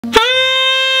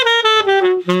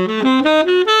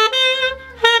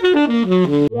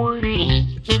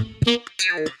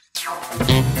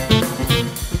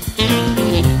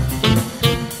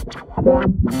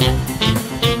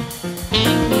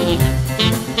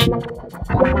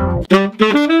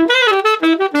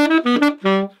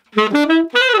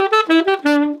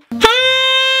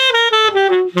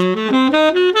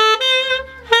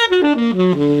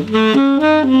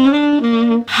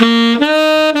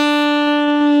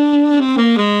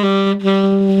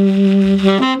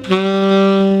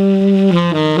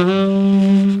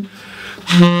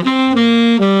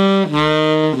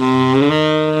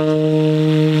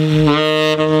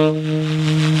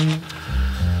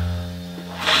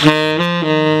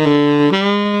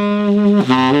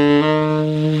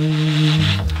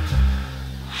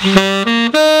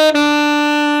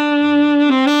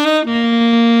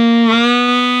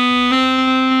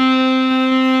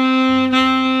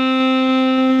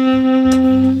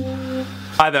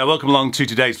Hi there, welcome along to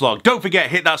today's vlog. Don't forget,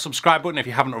 hit that subscribe button if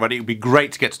you haven't already. It would be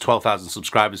great to get to 12,000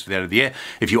 subscribers for the end of the year.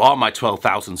 If you are my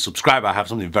 12,000 subscriber, I have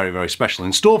something very, very special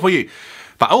in store for you.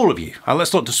 For all of you.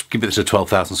 Let's not just give it to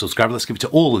 12,000 subscribers, let's give it to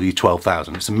all of you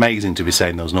 12,000. It's amazing to be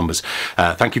saying those numbers.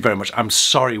 Thank you very much. I'm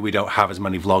sorry we don't have as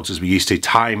many vlogs as we used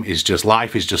to.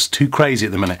 Life is just too crazy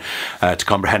at the minute to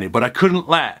comprehend it. But I couldn't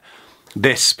let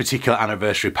this particular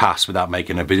anniversary pass without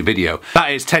making a video.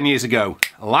 That is 10 years ago.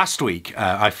 Last week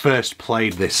I first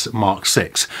played this Mark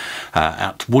VI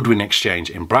at Woodwind Exchange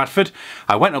in Bradford.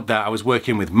 I went up there, I was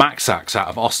working with Max Sax out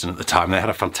of Austin at the time. They had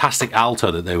a fantastic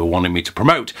alto that they were wanting me to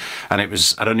promote, and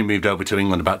I'd only moved over to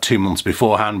England about 2 months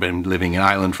beforehand, been living in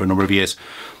Ireland for a number of years,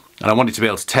 and I wanted to be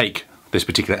able to take this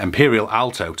particular Imperial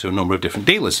alto to a number of different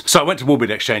dealers. So I went to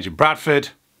Woodwind Exchange in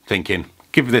Bradford thinking,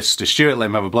 give this to Stuart, let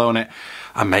him have a blow on it,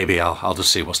 and maybe I'll just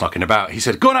see what's knocking about. He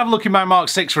said, go and have a look in my Mark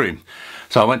VI room.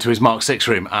 So I went to his Mark VI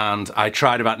room and I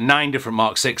tried about 9 different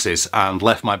Mark VIs and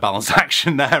left my balanced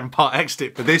action there and part X'd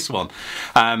it for this one.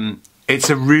 It's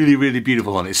a really, really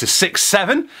beautiful one. It's a 6.7.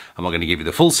 I'm not going to give you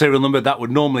the full serial number. That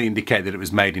would normally indicate that it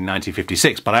was made in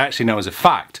 1956, but I actually know as a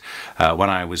fact when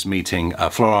I was meeting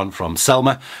Florent from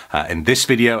Selmer in this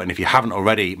video, and if you haven't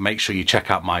already, make sure you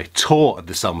check out my tour of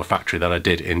the Selmer factory that I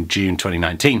did in June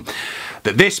 2019,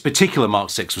 that this particular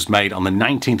Mark VI was made on the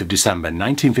 19th of December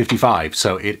 1955,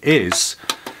 so it is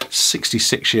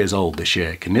 66 years old this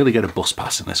year. Can nearly get a bus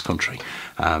pass in this country.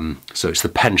 So it's the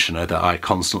pensioner that I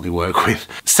constantly work with.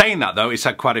 Saying that though, it's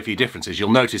had quite a few differences.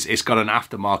 You'll notice it's got an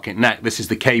aftermarket neck. This is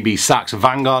the KB Sax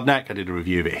Vanguard neck. I did a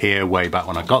review of it here way back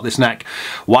when I got this neck.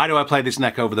 Why do I play this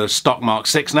neck over the stock Mark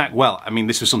VI neck? Well, I mean,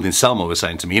 this was something Selmer was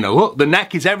saying to me, you know, look, the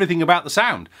neck is everything about the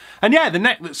sound. And yeah, the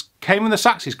neck that came in the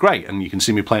sax is great, and you can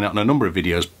see me playing it on a number of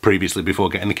videos previously before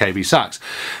getting the KB Sax.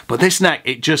 But this neck,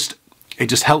 it just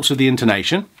helps with the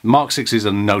intonation. Mark VIs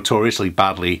are notoriously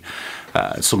badly,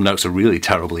 some notes are really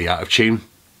terribly out of tune,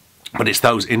 but it's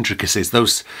those intricacies,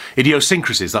 those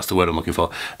idiosyncrasies, that's the word I'm looking for,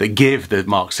 that give the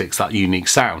Mark VI that unique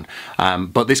sound.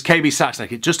 But this KB Sax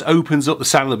neck, it just opens up the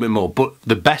sound a little bit more, but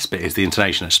the best bit is the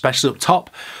intonation, especially up top.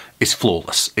 It's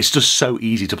flawless. It's just so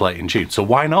easy to play it in tune. So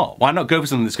why not? Why not go for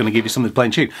something that's going to give you something to play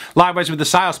in tune? Likewise with the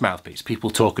Silas mouthpiece. People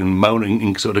talk and moan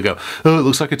and sort of go, oh, it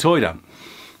looks like a toy down.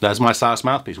 There's my Silas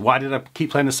mouthpiece. Why did I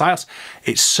keep playing the Silas?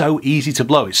 It's so easy to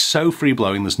blow. It's so free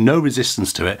blowing. There's no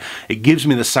resistance to it. It gives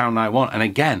me the sound I want. And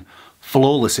again,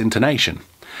 flawless intonation.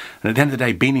 And at the end of the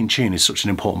day, being in tune is such an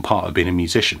important part of being a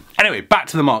musician. Anyway, back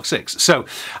to the Mark VI. So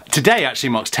today actually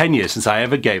marks 10 years since I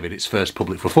ever gave it its first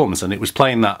public performance, and it was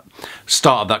playing that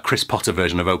start of that Chris Potter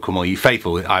version of O Come All Ye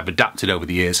Faithful that I've adapted over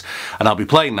the years, and I'll be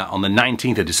playing that on the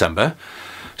 19th of December.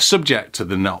 Subject to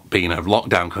there not being a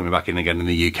lockdown coming back in again in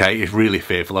the UK, if really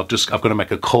fearful. I've got to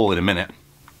make a call in a minute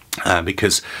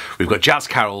because we've got jazz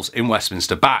carols in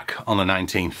Westminster back on the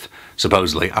 19th.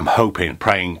 Supposedly, I'm hoping,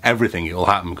 praying, everything it will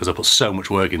happen because I put so much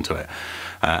work into it,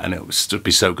 and it would be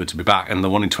so good to be back. And the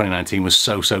one in 2019 was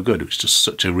so good. It was just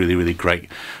such a really, really great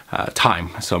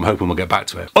time. So I'm hoping we'll get back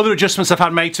to it. Other adjustments I've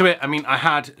had made to it. I mean, I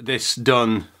had this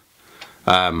done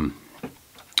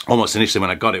almost initially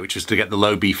when I got it, which was to get the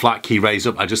low B flat key raised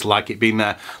up. I just like it being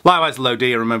there. Likewise, the low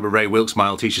D. I remember Ray Wilkes, my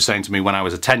old teacher, saying to me when I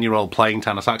was a 10-year-old playing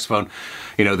tenor saxophone,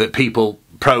 you know, that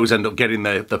pros end up getting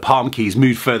the palm keys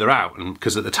moved further out, and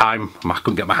because at the time I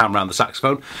couldn't get my hand around the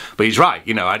saxophone. But he's right,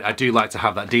 you know, I do like to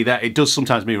have that D there. It does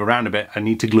sometimes move around a bit. I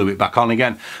need to glue it back on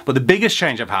again. But the biggest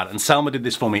change I've had, and Selmer did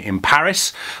this for me in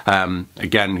Paris,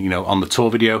 again, you know, on the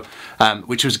tour video,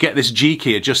 which was get this G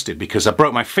key adjusted because I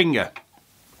broke my finger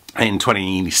in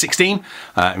 2016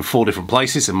 in 4 different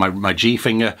places, and my G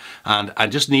finger, and I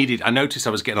noticed I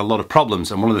was getting a lot of problems,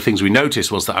 and one of the things we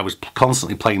noticed was that I was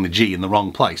constantly playing the G in the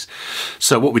wrong place.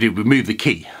 So what we did, we moved the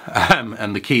key,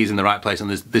 and the key is in the right place, and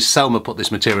this Selmer put this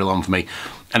material on for me,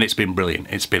 and it's been brilliant.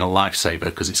 It's been a lifesaver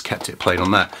because it's kept it playing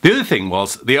on there. The other thing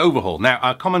was the overhaul. Now,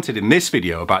 I commented in this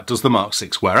video about does the Mark VI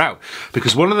wear out?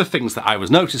 Because one of the things that I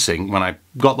was noticing when I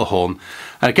got the horn,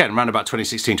 again, around about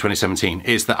 2016, 2017,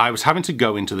 is that I was having to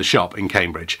go into the shop in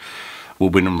Cambridge,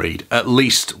 Woodwin and Reed, at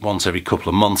least once every couple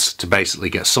of months to basically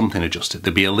get something adjusted.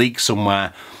 There'd be a leak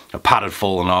somewhere, a pad had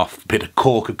fallen off, a bit of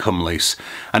cork had come loose,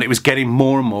 and it was getting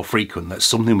more and more frequent that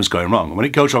something was going wrong. And when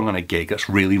it goes wrong on a gig, that's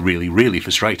really, really, really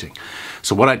frustrating.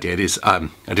 So what I did is I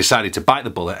decided to bite the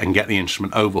bullet and get the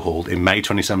instrument overhauled in May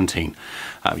 2017.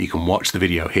 You can watch the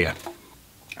video here.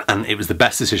 And it was the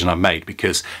best decision I've made,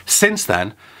 because since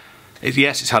then,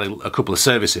 yes, it's had a couple of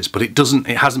services, but it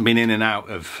hasn't been in and out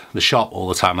of the shop all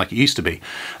the time like it used to be.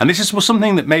 And this is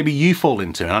something that maybe you fall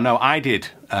into, and I know I did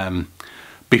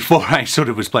before I sort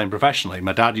of was playing professionally.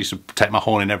 My dad used to take my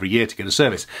horn in every year to get a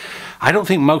service. I don't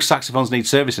think most saxophones need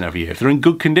servicing every year. If they're in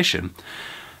good condition,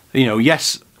 you know,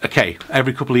 yes, okay,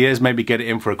 every couple of years maybe get it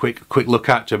in for a quick look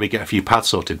at, maybe get a few pads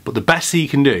sorted. But the best thing you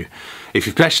can do,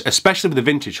 especially with a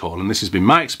vintage horn, and this has been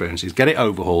my experience, is get it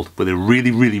overhauled with a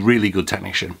really, really, really good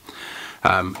technician.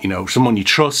 You know, someone you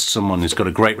trust, someone who's got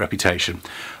a great reputation.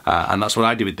 And that's what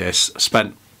I did with this. I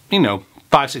spent, you know,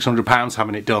 £500–600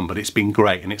 having it done, but it's been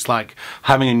great, and it's like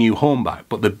having a new horn back.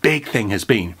 But the big thing has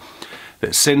been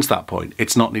that since that point,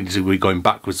 it's not needed to be going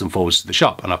backwards and forwards to the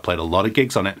shop, and I've played a lot of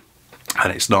gigs on it,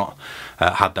 and it's not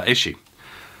had that issue.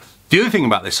 The other thing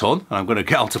about this horn, and I'm going to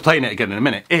get on to playing it again in a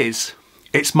minute, is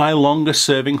it's my longest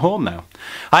serving horn now.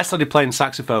 I started playing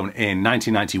saxophone in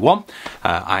 1991.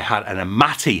 I had an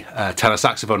Amati tenor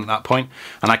saxophone at that point,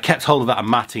 and I kept hold of that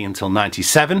Amati until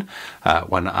 97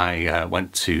 when I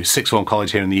went to sixth form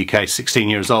college here in the UK, 16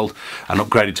 years old, and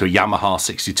upgraded to a Yamaha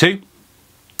 62.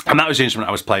 And that was the instrument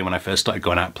I was playing when I first started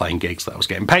going out playing gigs that I was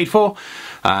getting paid for.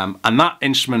 And that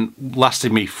instrument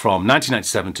lasted me from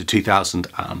 1997 to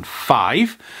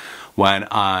 2005. When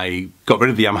I got rid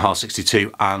of the Yamaha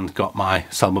 62 and got my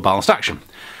Selmer balanced action.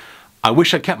 I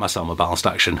wish I'd kept my Selmer balanced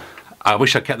action. I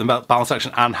wish I'd kept the balanced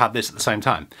action and had this at the same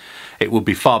time. It would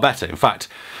be far better. In fact,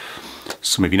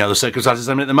 some of you know the circumstances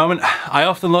I'm in at the moment. I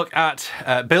often look at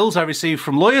bills I receive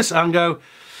from lawyers and go,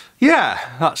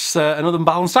 yeah, that's another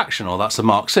balanced action, or that's a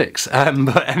Mark VI.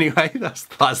 But anyway,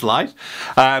 that's life.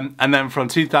 And then from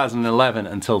 2011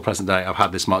 until present day, I've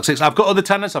had this Mark VI. I've got other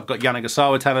tenors. I've got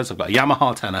Yanagasawa tenors. I've got a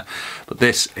Yamaha tenor. But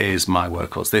this is my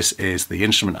workhorse. This is the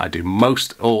instrument I do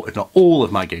most, or if not all,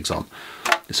 of my gigs on.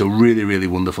 It's a really, really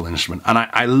wonderful instrument. And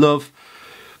I love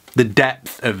the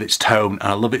depth of its tone, and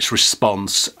I love its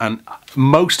response. And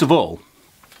most of all,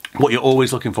 what you're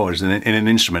always looking for is in an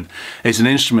instrument is an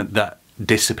instrument that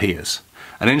disappears,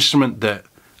 an instrument that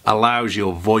allows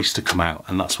your voice to come out,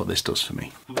 and that's what this does for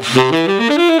me.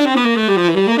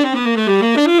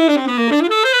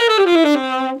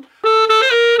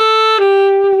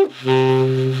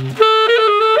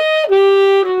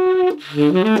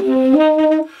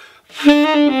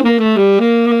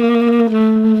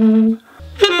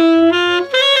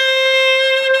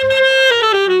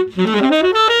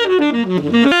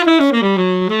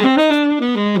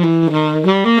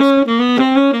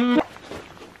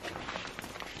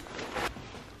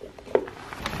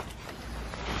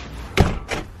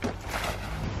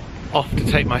 Off to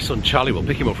take my son Charlie. We'll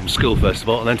pick him up from school first of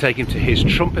all and then take him to his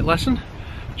trumpet lesson.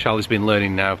 Charlie's been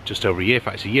learning now just over a year. In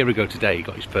fact, it's a year ago today he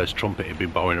got his first trumpet. He'd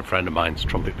been borrowing a friend of mine's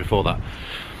trumpet before that.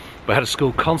 We had a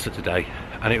school concert today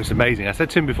and it was amazing. I said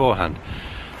to him beforehand,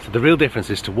 so the real difference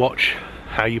is to watch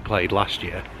how you played last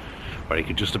year, where he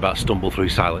could just about stumble through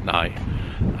Silent Night,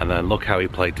 and then look how he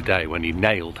played today when he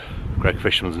nailed Greg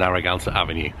Fisherman's Narragansett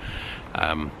Avenue.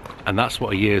 And that's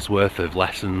what a year's worth of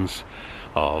lessons,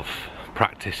 of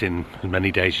practice in as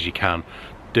many days as you can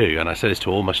do. And I say this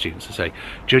to all my students, I say,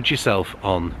 judge yourself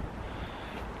on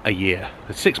a year.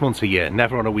 It's 6 months a year,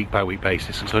 never on a week-by-week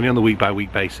basis. It's only on the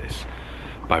week-by-week basis,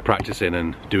 by practicing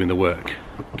and doing the work,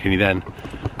 can you then,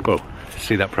 well,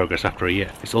 see that progress after a year.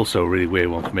 It's also a really weird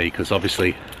one for me, because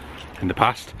obviously in the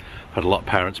past I've had a lot of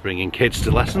parents bringing kids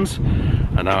to lessons,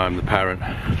 and now I'm the parent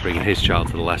bringing his child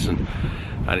to the lesson.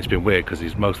 And it's been weird because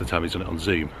most of the time he's done it on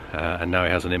Zoom, and now he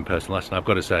has an in-person lesson. I've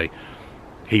got to say,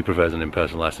 he prefers an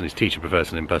in-person lesson, his teacher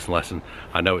prefers an in-person lesson.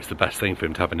 I know it's the best thing for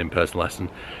him to have an in-person lesson,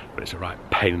 but it's a right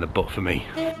pain in the butt for me.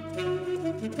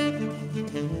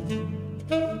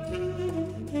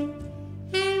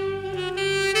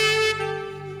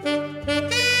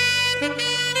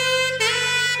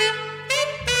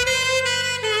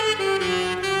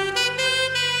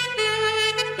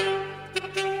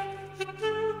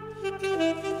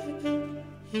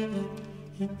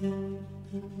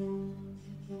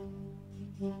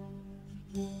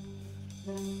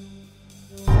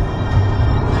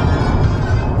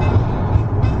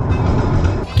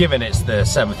 given it's the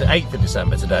 8th of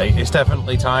December today, it's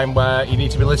definitely time where you need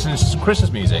to be listening to some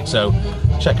Christmas music, so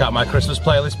check out my Christmas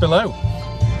playlist below.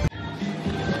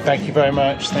 Thank you very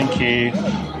much, thank you.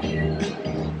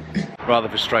 Rather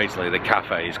frustratingly, the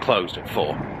cafe is closed at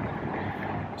 4.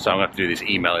 So I'm going to have to do this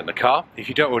email in the car. If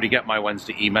you don't already get my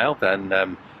Wednesday email, then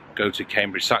go to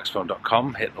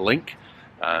cambridgesaxophone.com, hit the link,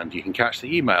 and you can catch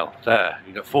the email there.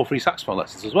 You get 4 free saxophone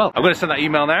lessons as well. I'm going to send that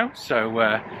email now,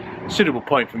 so suitable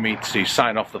point for me to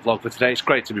sign off the vlog for today. It's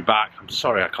great to be back. I'm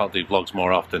sorry I can't do vlogs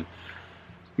more often.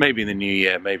 Maybe in the new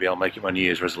year, maybe I'll make it my New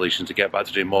Year's resolution to get back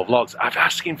to doing more vlogs. I've been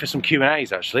asking for some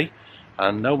Q&As actually,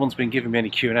 and no one's been giving me any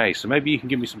Q&As, so maybe you can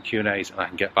give me some Q&As and I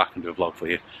can get back and do a vlog for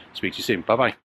you. Speak to you soon. Bye bye.